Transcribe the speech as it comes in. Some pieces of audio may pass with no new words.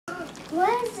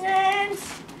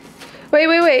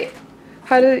Wait.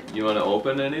 How did... You want to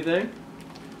open anything?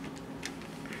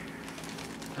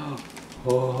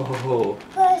 Oh.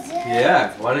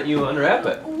 Yeah, why don't you unwrap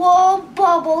it? Whoa,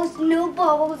 bubbles, new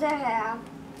bubbles I have.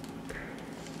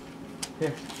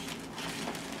 Here.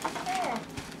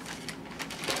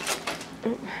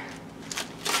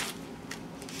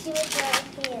 See what's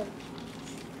right here.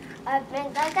 I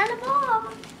think I got a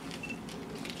ball.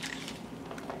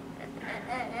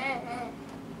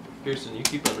 Pearson, you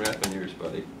keep unwrapping yours,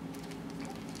 buddy.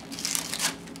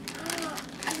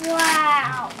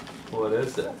 Wow. What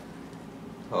is it?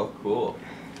 Oh, cool.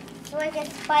 It's like a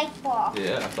spike ball.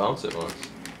 Yeah, bounce it once.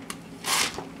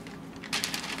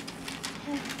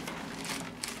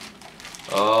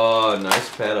 Oh,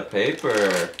 nice pad of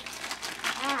paper.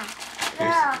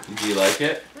 Ah. Do you like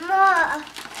it? No.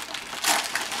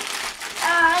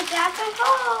 I got the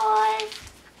toys.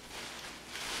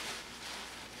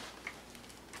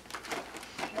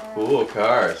 Cool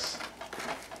cars.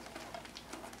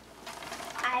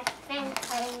 I think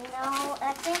I know.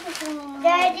 I think it's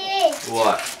Daddy.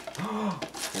 What?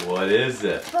 What is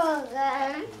it?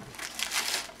 Burger.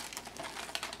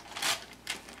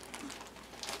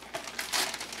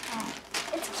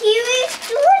 It's Kiwi's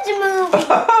George movie.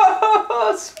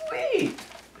 Oh, sweet.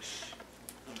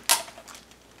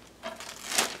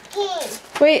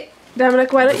 Wait,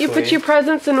 Dominic, why don't you put your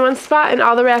presents in one spot and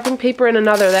all the wrapping paper in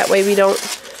another? That way we don't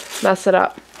mess it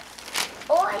up.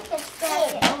 Or I can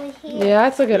stack it over here. Yeah,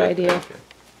 that's a good idea. Okay.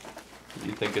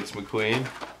 You think it's McQueen?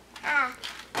 Ah.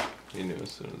 He knew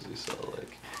as soon as he saw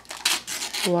like.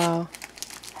 Wow.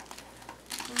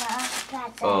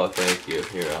 Oh, thank you.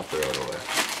 Here, I'll throw it away.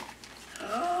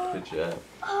 Good job.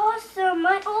 Awesome,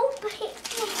 my old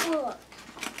paper book.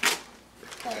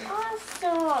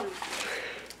 Awesome.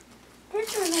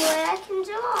 This is where I can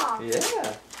draw.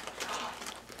 Yeah.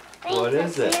 What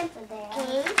is it? King.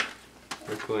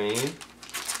 McQueen.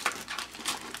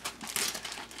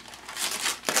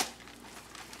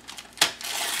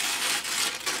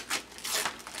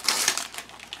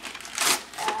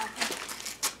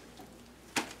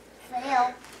 Fail.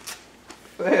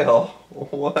 Fail?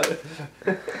 What?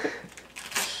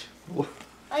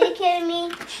 Are you kidding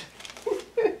me?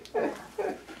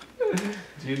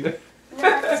 Do you know?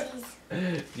 Nazis.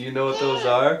 Do you know what those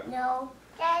are? No.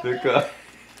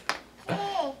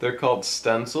 They're called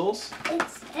stencils.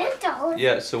 It's stencils.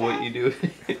 Yeah. So what you do,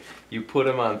 you put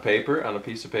them on paper, on a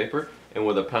piece of paper, and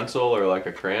with a pencil or like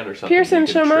a crayon or something, Pearson, you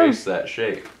show can Mom. trace that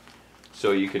shape.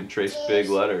 So you can trace big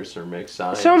letters or make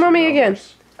signs. Show Mommy again.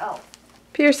 Oh.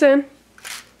 Pearson,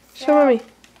 show Mommy.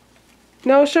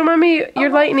 No, show Mommy your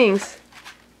lightnings.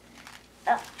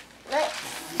 Mom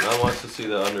wants to see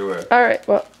the underwear. All right,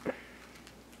 well.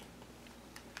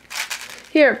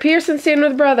 Here, Pearson, stand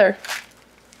with brother.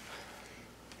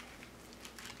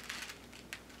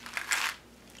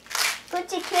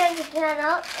 Put your candy can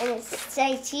out and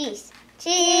say cheese.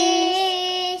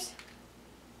 Cheese.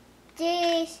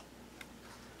 Cheese.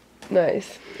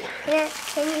 Nice.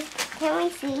 Can we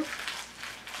see?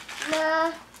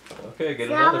 No. Okay, get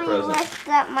another present. What's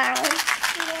that,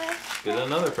 Marlon? Get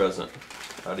another present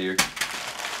out of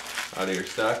your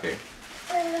stocking.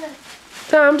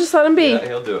 Tom, just let him be. Yeah,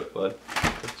 he'll do it, bud.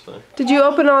 That's fine. Did you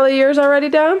open all of yours already,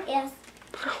 Dom? Yes.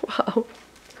 Wow.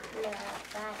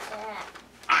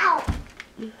 Ow!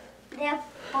 That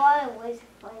ball was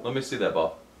funny. Let me see that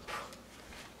ball.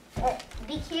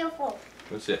 Be careful.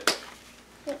 Let me see it.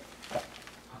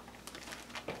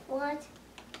 What?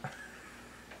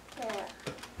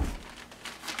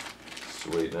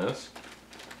 Sweetness.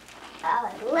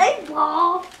 A leg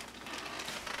ball.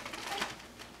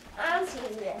 I'm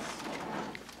serious.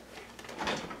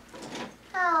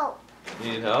 Help.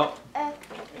 You need help?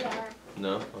 Yeah.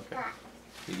 No? Okay.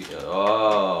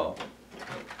 Oh.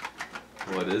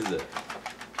 What is it?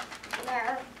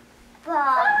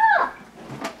 Ball.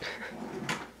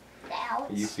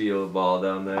 You feel a ball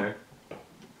down there?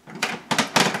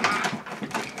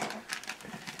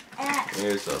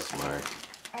 You're so smart.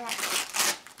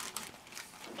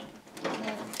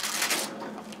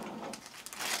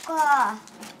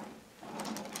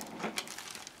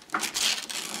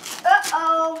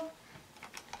 Uh-oh.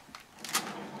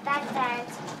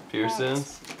 That's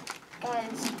Pearson's?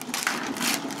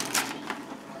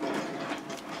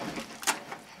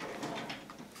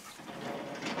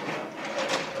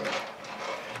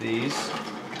 These,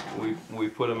 we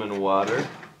put them in water.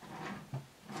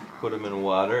 Put them in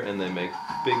water and they make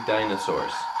big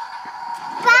dinosaurs.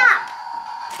 Pop!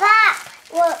 Pop!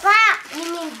 Well, Pop,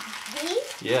 you mean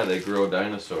these? Yeah, they grow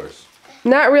dinosaurs.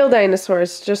 Not real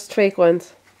dinosaurs, just fake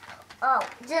ones. Oh,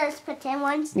 just pretend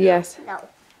ones? Yes. No.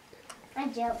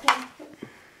 I'm joking.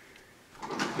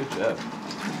 Good job.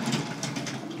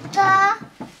 Go.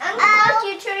 I'm gonna put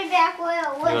your tree back where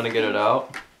it was. You want to get it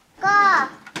out? Go.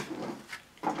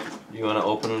 You want to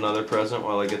open another present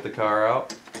while I get the car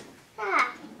out? Yeah.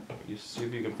 You see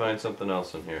if you can find something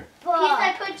else in here. Please,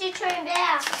 I put your tray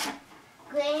back.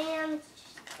 Grams,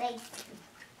 like,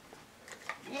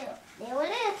 there it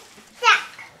is. Stack.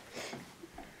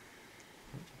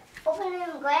 Open it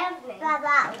and grab me.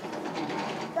 Bubbles.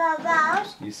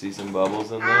 Bubbles. You see some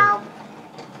bubbles in there? Ow.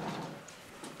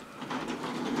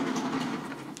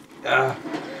 Ah,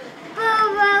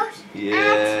 Bubbles.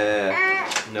 yeah.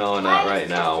 No, not right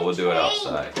now. We'll do it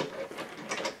outside.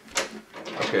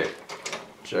 Okay.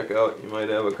 Check out. You might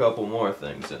have a couple more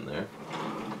things in there.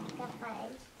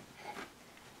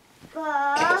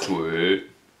 Sweet.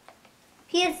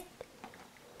 Here's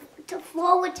to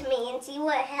forward to me and see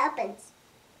what happens.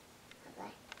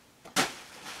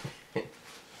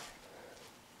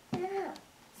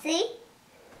 See?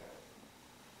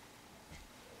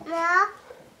 No.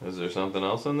 Is there something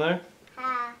else in there?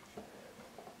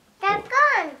 That's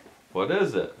gone. What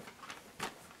is it?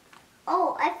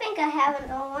 Oh, I think I have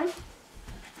another one.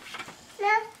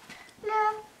 No.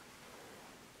 No.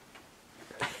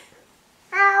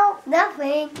 Ow.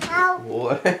 Nothing. Ow.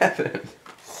 What happened?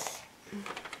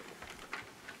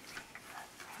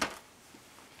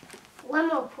 One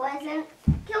more present.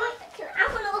 I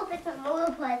want to open some more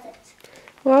presents.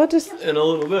 Well, just In a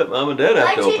little bit, Mom and Dad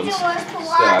have to My open teacher wants to watch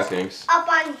stockings. Up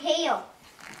on Hill.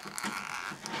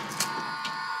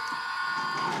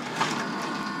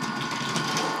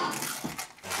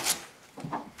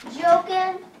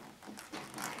 Joking.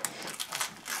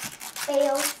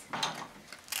 Fails.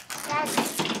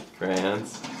 That's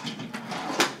Crayons.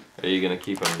 Are you gonna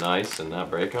keep them nice and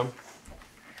not break them?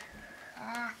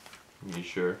 You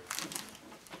sure?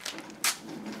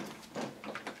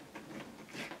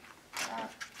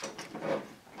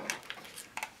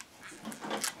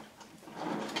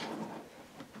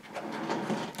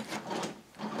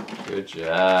 Good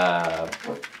job.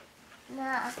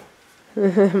 nah.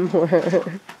 more.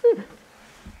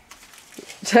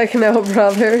 Checking out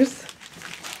brothers.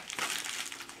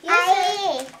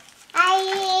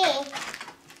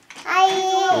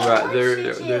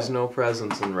 There's no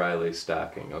presents in Riley's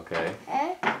stocking, okay?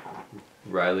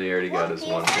 Riley already got his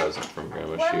one present from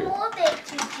Grandma One Shear. more bit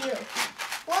to do.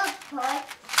 We'll put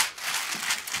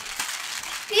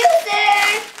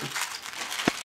fuses.